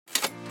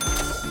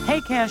Hey,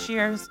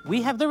 cashiers!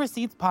 We Have the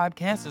Receipts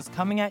podcast is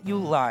coming at you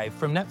live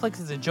from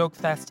Netflix's A Joke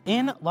Fest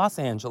in Los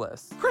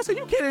Angeles. Chris, are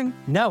you kidding?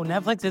 No,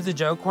 Netflix is a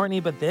joke, Courtney,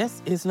 but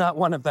this is not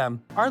one of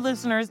them. Our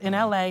listeners in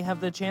LA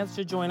have the chance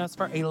to join us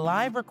for a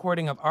live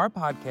recording of our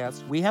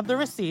podcast, We Have the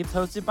Receipts,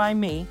 hosted by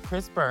me,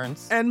 Chris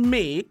Burns. And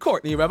me,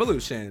 Courtney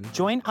Revolution.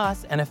 Join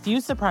us and a few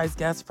surprise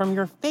guests from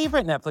your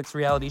favorite Netflix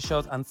reality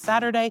shows on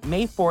Saturday,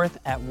 May 4th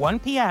at 1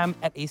 p.m.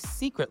 at a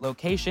secret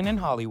location in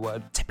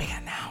Hollywood. To be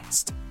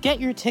announced. Get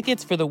your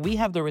tickets for the We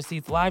Have the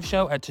Receipts live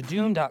show at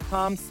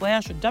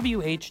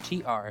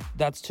tudum.com/WHTR.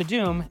 That's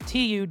Tudum,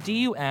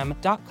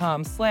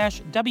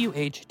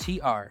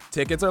 TUDUM.com/WHTR.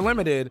 Tickets are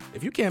limited.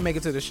 If you can't make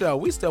it to the show,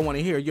 we still want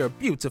to hear your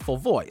beautiful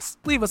voice.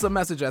 Leave us a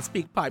message at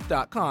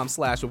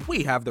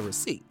speakpipe.com/We Have the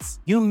Receipts.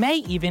 You may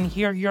even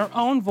hear your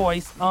own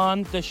voice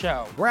on the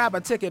show. Grab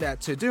a ticket at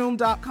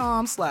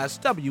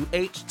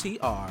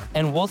tudum.com/WHTR.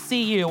 And we'll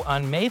see you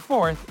on May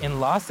 4th in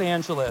Los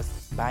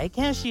Angeles. Bye,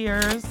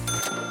 cashiers.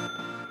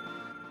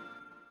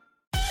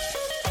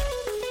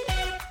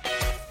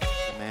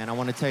 Man, I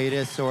want to tell you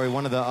this story.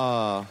 One of the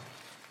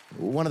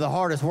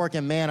hardest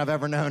working men I've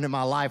ever known in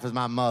my life was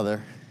my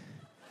mother.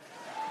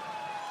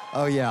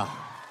 Oh, yeah.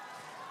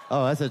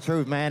 Oh, that's the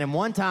truth, man. And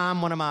one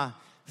time, one of my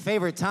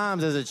favorite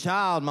times as a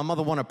child, my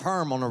mother won a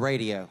perm on the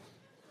radio.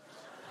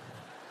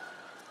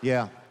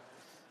 Yeah,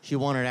 she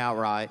won it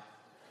outright.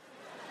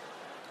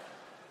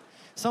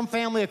 Some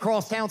family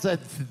across town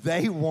said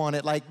they won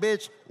it. Like,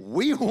 bitch,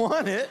 we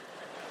won it.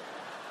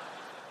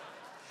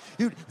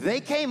 Dude, they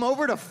came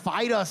over to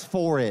fight us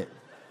for it.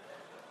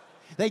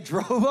 They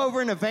drove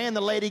over in a van,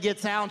 the lady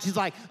gets out, and she's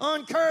like,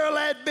 uncurl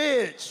that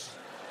bitch.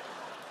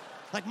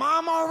 Like,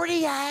 Mom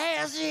already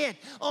has it.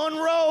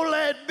 Unroll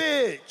that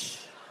bitch.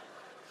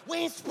 We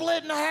ain't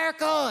splitting a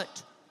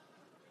haircut.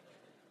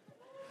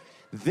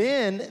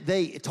 Then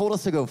they told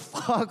us to go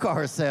fuck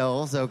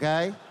ourselves,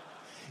 okay?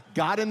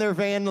 Got in their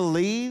van to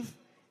leave,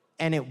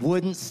 and it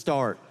wouldn't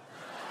start.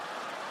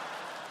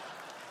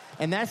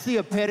 And that's the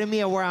epitome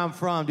of where I'm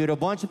from, dude. A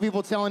bunch of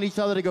people telling each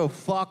other to go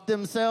fuck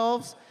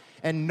themselves,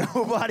 and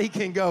nobody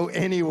can go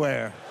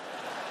anywhere.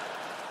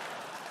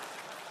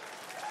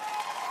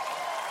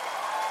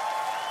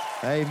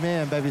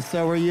 Amen, baby,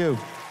 so are you.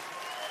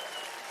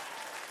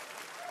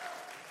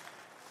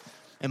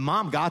 And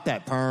Mom got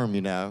that perm,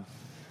 you know.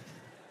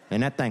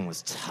 And that thing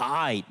was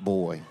tight,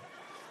 boy.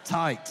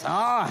 Tight.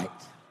 I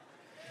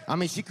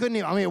mean, she couldn't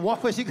even, at one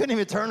point, she couldn't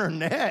even turn her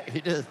neck.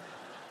 She just,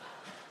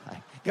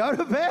 go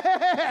to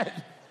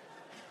bed.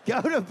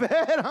 Go to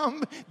bed,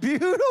 I'm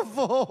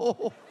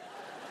beautiful.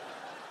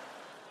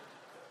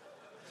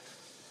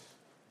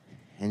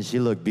 And she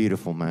looked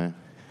beautiful, man.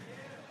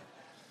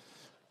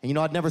 And you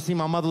know, I'd never seen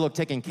my mother look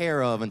taken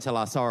care of until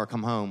I saw her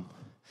come home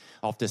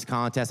off this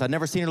contest. I'd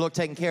never seen her look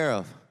taken care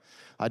of.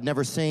 I'd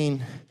never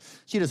seen,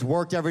 she just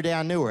worked every day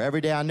I knew her.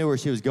 Every day I knew her,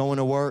 she was going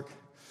to work,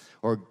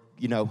 or,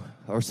 you know,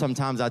 or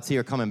sometimes I'd see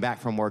her coming back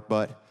from work,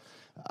 but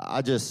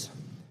I'd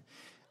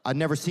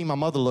never seen my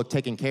mother look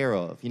taken care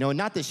of. You know,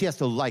 not that she has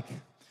to like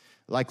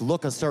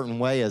look a certain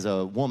way as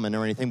a woman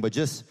or anything, but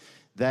just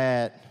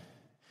that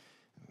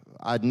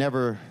I'd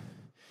never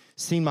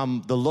seen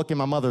the look in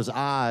my mother's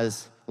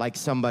eyes like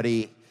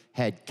somebody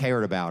had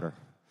cared about her.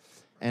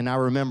 And I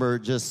remember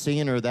just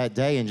seeing her that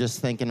day and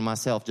just thinking to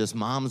myself, just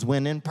Mom's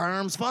winning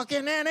perms,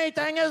 fucking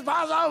anything is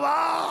possible.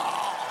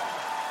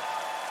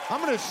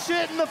 I'm gonna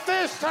shit in the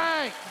fish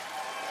tank.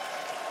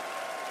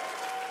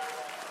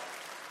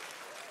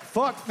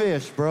 Fuck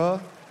fish,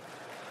 bruh.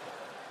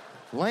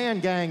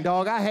 Land gang,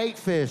 dog. I hate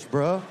fish,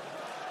 bruh.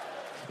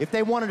 If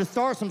they wanted to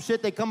start some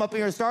shit, they'd come up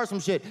here and start some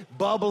shit.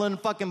 Bubbling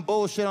fucking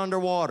bullshit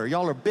underwater.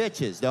 Y'all are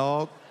bitches,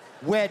 dog.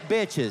 Wet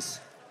bitches.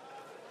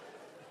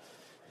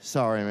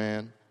 Sorry,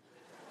 man.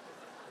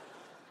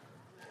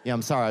 Yeah,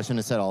 I'm sorry. I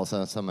shouldn't have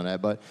said some of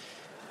that, but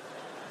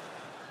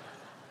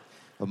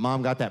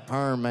Mom got that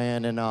perm,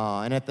 man.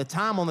 And at the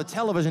time on the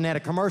television, they had a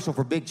commercial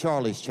for Big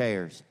Charlie's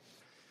Chairs.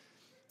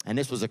 And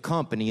this was a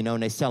company, you know,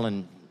 and they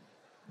selling,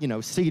 you know,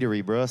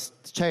 cedary, bruh,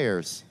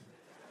 chairs.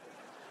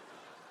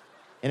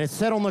 And it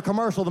said on the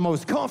commercial, the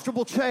most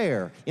comfortable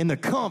chair in the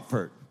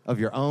comfort of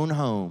your own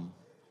home.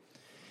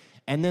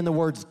 And then the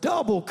words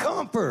double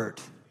comfort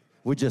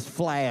would just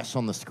flash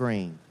on the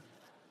screen.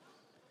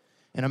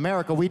 In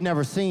America, we'd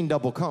never seen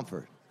double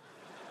comfort.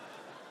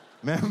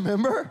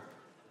 Remember?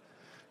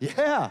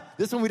 Yeah,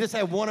 this one we just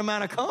had one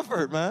amount of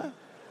comfort, man.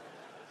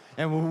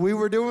 And we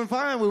were doing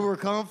fine. We were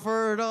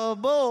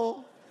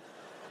comfortable.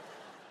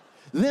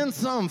 Then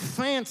some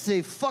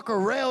fancy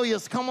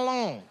fuckarelius come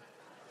along.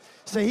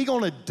 Say he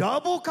gonna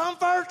double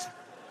comfort?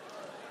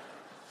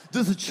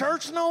 Does the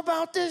church know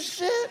about this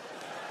shit?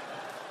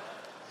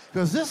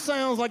 Because this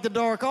sounds like the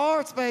dark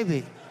arts,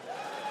 baby.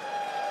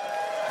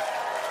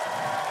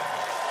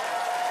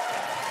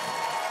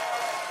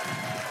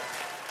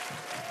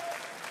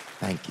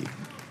 Thank you.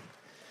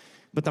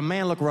 But the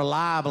man looked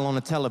reliable on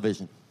the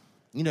television.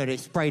 You know, they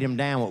sprayed him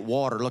down with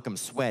water, look him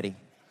sweaty.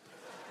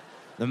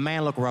 The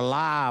man looked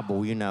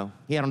reliable, you know.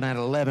 He had on that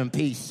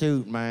 11-piece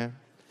suit, man.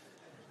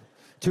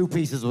 2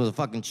 pieces with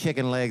fucking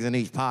chicken legs in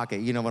each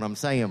pocket. You know what I'm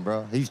saying,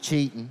 bro? He's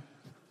cheating.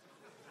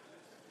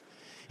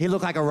 He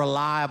looked like a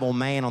reliable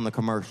man on the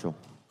commercial.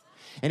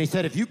 And he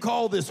said, if you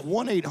call this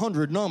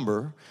 1-800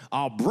 number,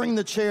 I'll bring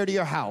the chair to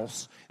your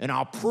house and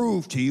I'll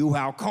prove to you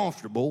how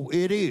comfortable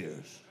it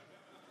is.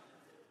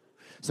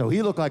 So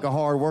he looked like a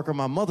hard worker.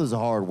 My mother's a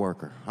hard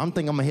worker. I'm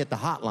thinking I'm gonna hit the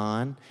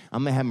hotline.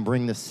 I'm gonna have him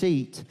bring the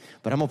seat,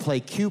 but I'm gonna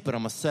play Cupid.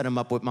 I'm gonna set him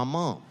up with my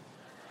mom.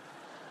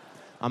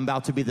 I'm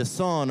about to be the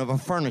son of a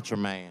furniture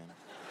man.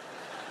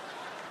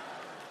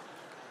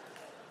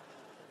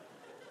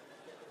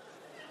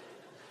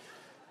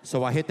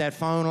 So I hit that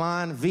phone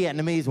line.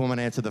 Vietnamese woman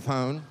answered the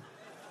phone.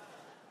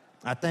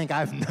 I think I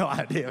have no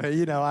idea.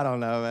 You know, I don't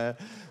know,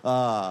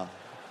 man.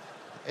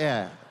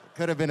 Yeah,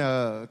 could have been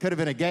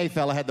a gay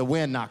fella had the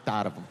wind knocked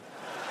out of him.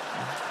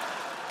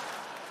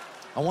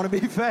 I want to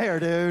be fair,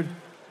 dude.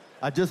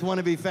 I just want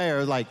to be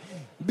fair. Like,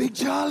 Big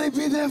Charlie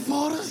be there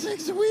 4 to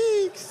 6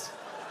 weeks.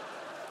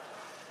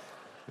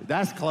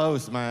 That's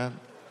close, man.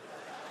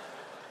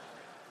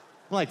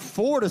 Like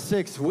 4 to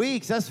 6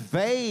 weeks, that's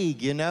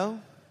vague, you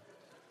know?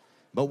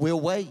 But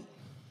we'll wait.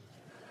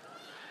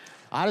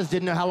 I just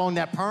didn't know how long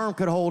that perm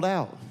could hold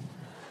out.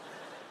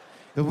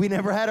 But we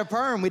never had a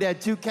perm. We'd had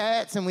 2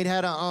 cats and we'd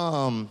had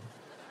a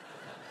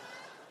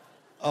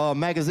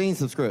magazine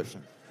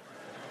subscription.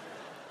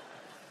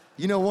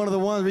 You know, one of the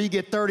ones where you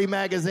get 30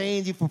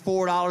 magazines for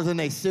 $4 and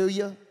they sue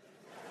you?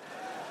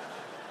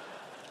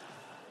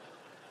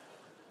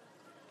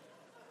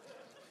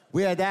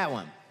 We had that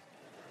one.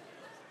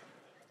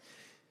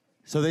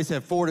 So they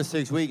said 4 to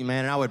 6 weeks,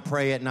 man, and I would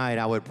pray at night.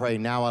 I would pray,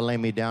 now I lay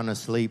me down to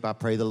sleep. I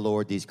pray the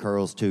Lord these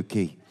curls to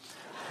keep.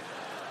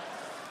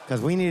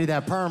 Because we needed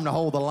that perm to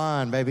hold the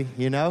line, baby,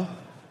 you know?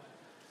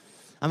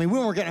 I mean, we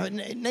weren't gonna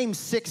name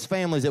 6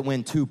 families that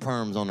win 2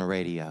 perms on the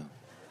radio.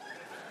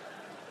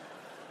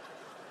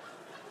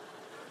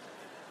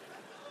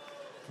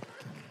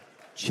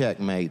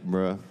 Checkmate,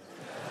 bro.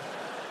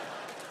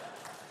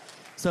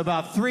 So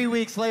about 3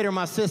 weeks later,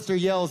 my sister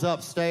yells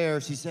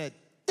upstairs. She said,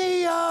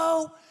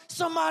 Theo,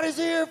 somebody's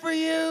here for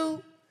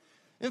you,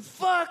 and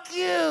fuck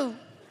you.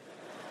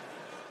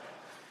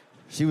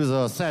 She was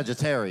a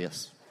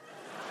Sagittarius.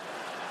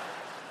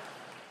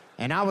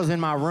 And I was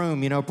in my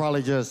room, you know,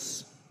 probably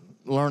just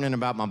learning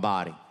about my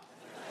body.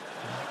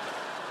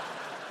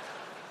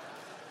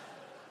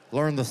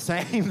 Learn the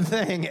same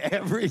thing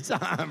every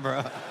time,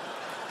 bro.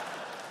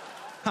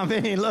 I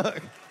mean,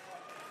 look,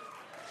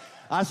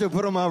 I should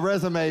put on my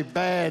resume,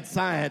 bad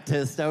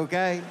scientist,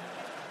 okay?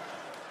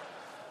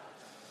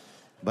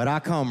 But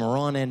I come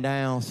running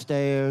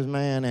downstairs,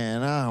 man,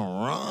 and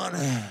I'm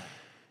running.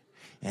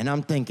 And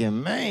I'm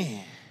thinking,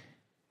 man,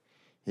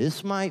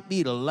 this might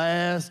be the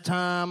last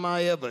time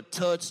I ever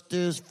touch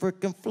this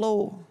freaking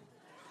floor.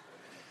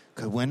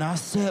 Because when I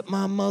set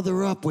my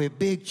mother up with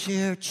Big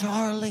Chair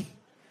Charlie,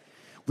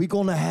 we're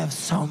going to have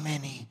so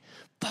many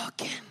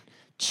fucking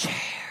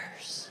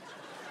chairs.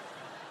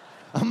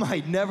 I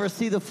might never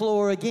see the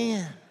floor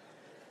again.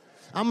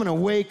 I'm gonna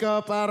wake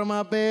up out of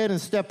my bed and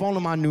step onto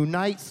my new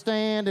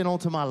nightstand and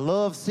onto my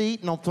love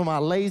seat and onto my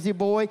lazy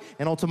boy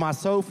and onto my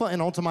sofa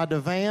and onto my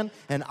divan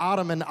and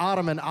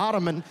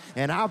ottoman,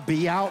 and I'll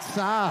be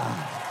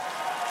outside.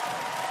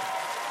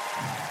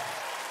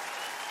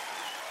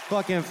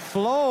 Fucking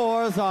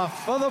floors are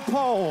for the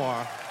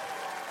poor.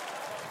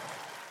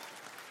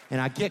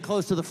 And I get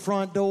close to the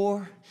front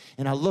door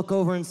and I look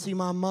over and see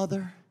my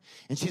mother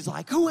and she's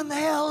like, who in the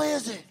hell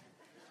is it?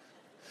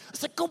 I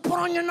said, go put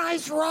on your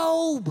nice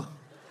robe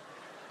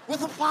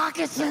with the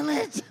pockets in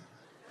it.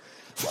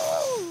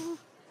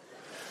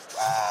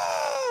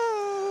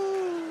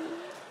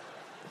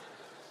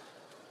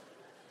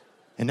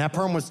 And that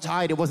perm was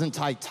tight. It wasn't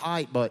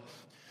tight, but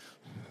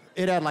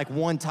it had like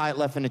one tight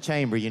left in the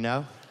chamber, you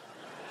know?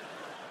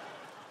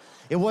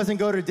 It wasn't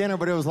go to dinner,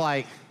 but it was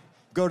like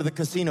go to the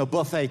casino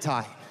buffet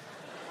tight.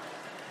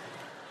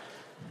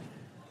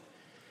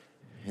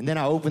 And then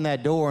I open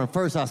that door, and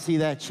first I see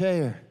that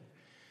chair.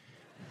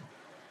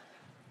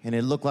 And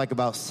it looked like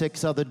about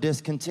 6 other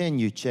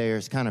discontinued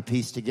chairs kind of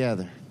pieced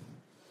together.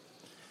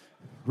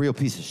 Real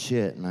piece of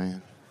shit,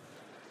 man.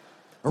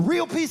 A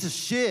real piece of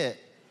shit.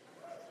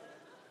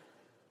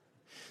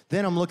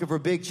 Then I'm looking for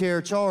Big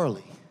Chair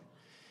Charlie,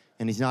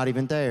 and he's not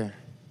even there.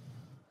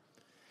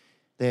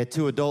 They had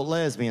 2 adult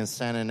lesbians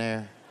standing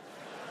there.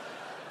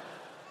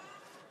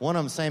 One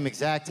of them same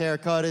exact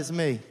haircut as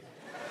me.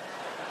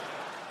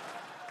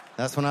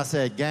 That's when I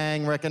said,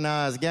 gang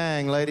recognize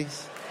gang,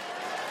 ladies.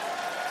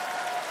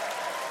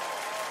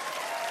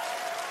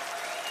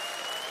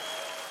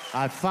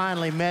 I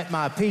finally met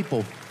my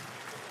people.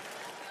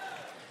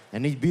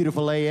 And these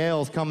beautiful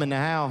ALs come in the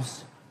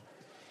house,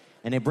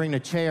 and they bring the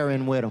chair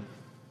in with them.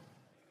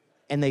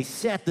 And they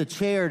set the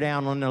chair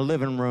down on the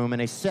living room, and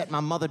they set my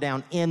mother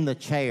down in the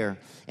chair.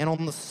 And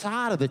on the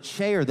side of the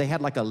chair, they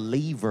had like a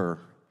lever.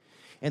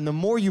 And the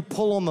more you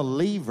pull on the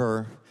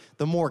lever,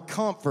 the more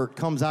comfort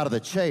comes out of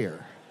the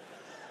chair.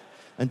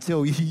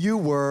 Until you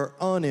were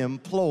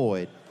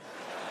unemployed.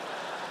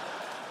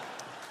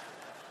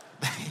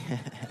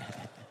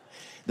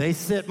 They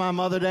sit my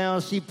mother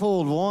down. She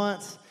pulled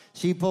once,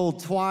 she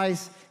pulled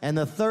twice, and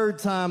the third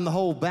time the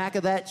whole back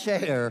of that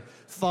chair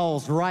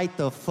falls right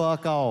the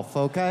fuck off,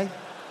 okay?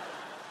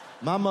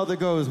 My mother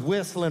goes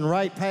whistling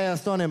right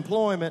past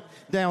unemployment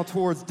down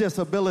towards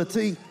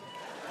disability.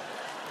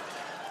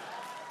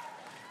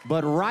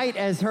 But right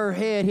as her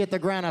head hit the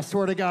ground, I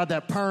swear to God,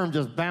 that perm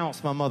just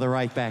bounced my mother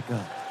right back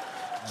up.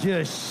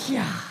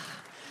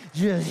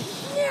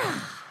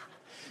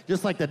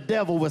 Just like the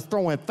devil was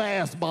throwing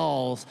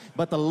fastballs,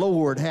 but the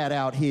Lord had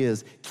out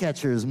his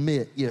catcher's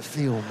mitt, you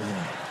feel me?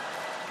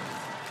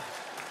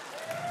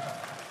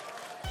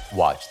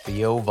 Watch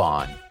Theo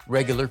Von,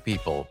 Regular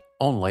People,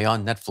 only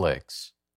on Netflix.